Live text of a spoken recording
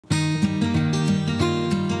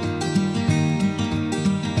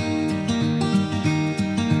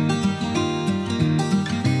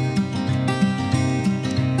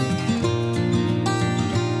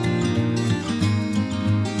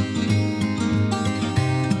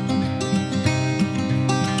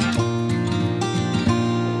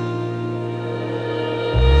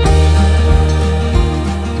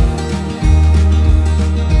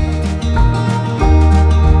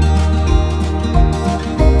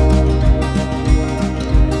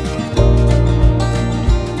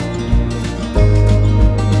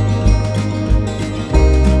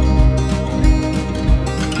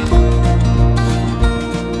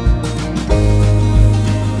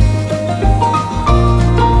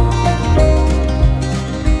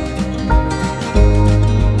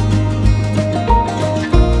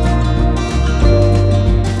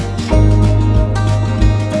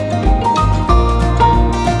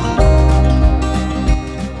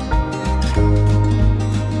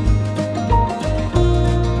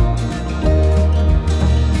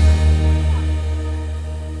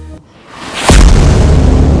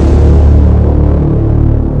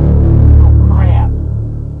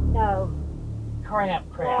Crap.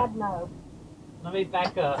 God, no. Let me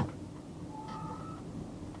back up.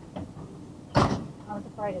 I was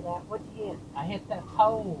afraid of that. What'd you hit? I hit that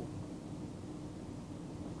pole.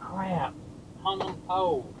 Crap. Hung on the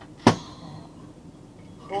pole.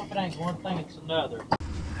 Well, if it ain't one thing, it's another.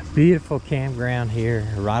 Beautiful campground here,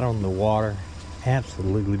 right on the water.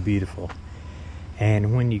 Absolutely beautiful.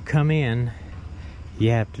 And when you come in,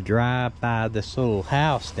 you have to drive by this little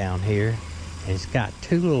house down here. And it's got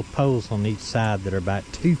two little poles on each side that are about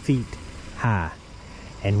 2 feet high.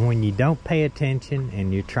 And when you don't pay attention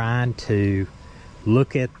and you're trying to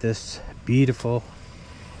look at this beautiful,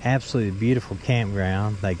 absolutely beautiful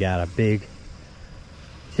campground, they got a big,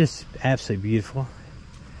 just absolutely beautiful,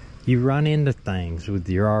 you run into things with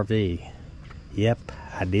your RV. Yep,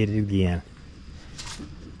 I did it again.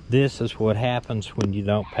 This is what happens when you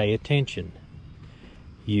don't pay attention.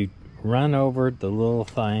 You run over the little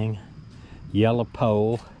thing, yellow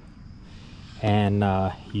pole, and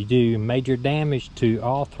you do major damage to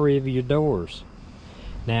all three of your doors.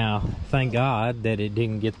 Now, thank God that it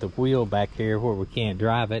didn't get the wheel back here where we can't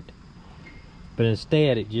drive it, but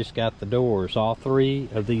instead it just got the doors. All three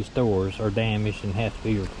of these doors are damaged and have to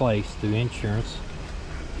be replaced through insurance.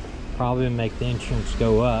 Probably make the insurance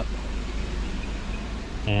go up.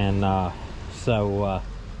 And so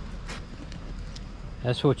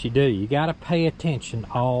that's what you do. You got to pay attention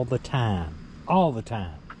all the time. All the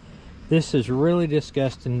time. This is really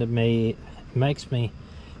disgusting to me. It makes me,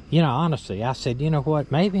 you know, honestly, I said, you know what?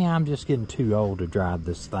 Maybe I'm just getting too old to drive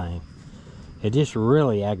this thing. It's just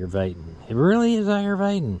really aggravating. It really is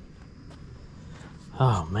aggravating.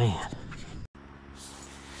 Oh, man.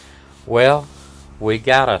 Well, we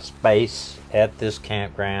got a space at this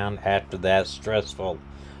campground after that stressful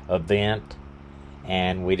event,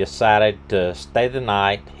 and we decided to stay the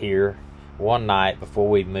night here one night before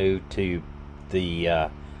we moved to the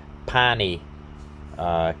Piney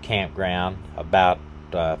campground about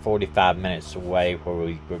 45 minutes away, where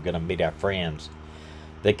we were going to meet our friends.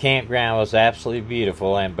 The campground was absolutely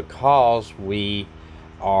beautiful, and because we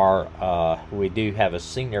do have a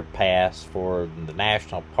senior pass for the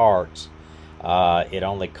national parks, it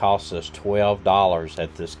only costs us $12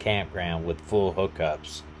 at this campground with full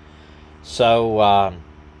hookups. So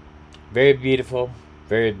very beautiful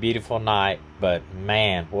night, but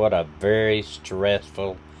man, what a very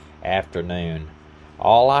stressful afternoon.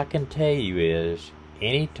 All I can tell you is,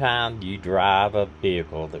 anytime you drive a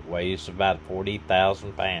vehicle that weighs about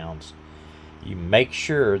 40,000 pounds, you make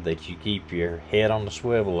sure that you keep your head on the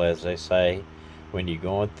swivel, as they say, when you're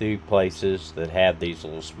going through places that have these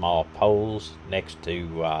little small poles next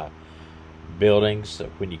to buildings.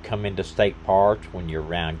 When you come into state parks, when you're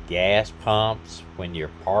around gas pumps, when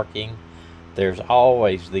you're parking, there's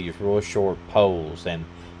always these real short poles, and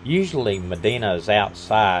usually Medina is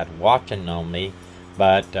outside watching on me,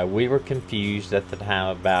 but we were confused at the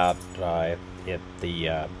time about if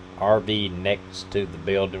the RV next to the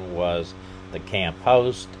building was the camp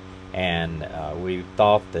host, and we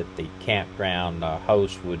thought that the campground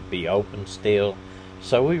host would be open still,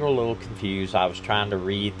 so we were a little confused. I was trying to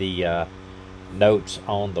read the notes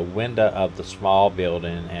on the window of the small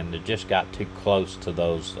building, and it just got too close to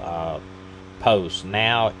those posts.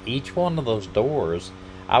 Now, each one of those doors,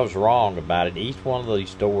 I was wrong about it. Each one of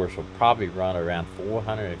these doors will probably run around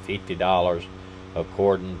 $450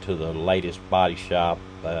 according to the latest body shop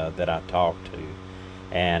that I talked to.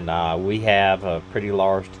 And we have a pretty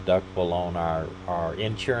large deductible on our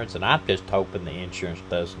insurance, and I'm just hoping the insurance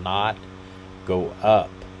does not go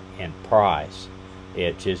up in price.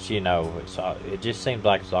 It just, you know, it just seems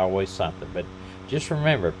like it's always something. But just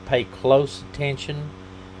remember, pay close attention.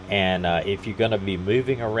 And if you're going to be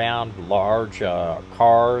moving around large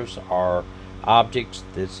cars or objects,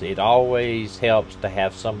 it always helps to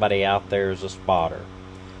have somebody out there as a spotter.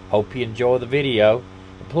 Hope you enjoy the video.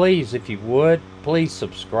 Please, if you would, please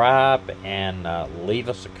subscribe and leave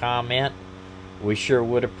us a comment. We sure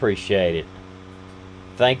would appreciate it.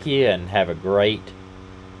 Thank you, and have a great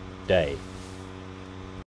day.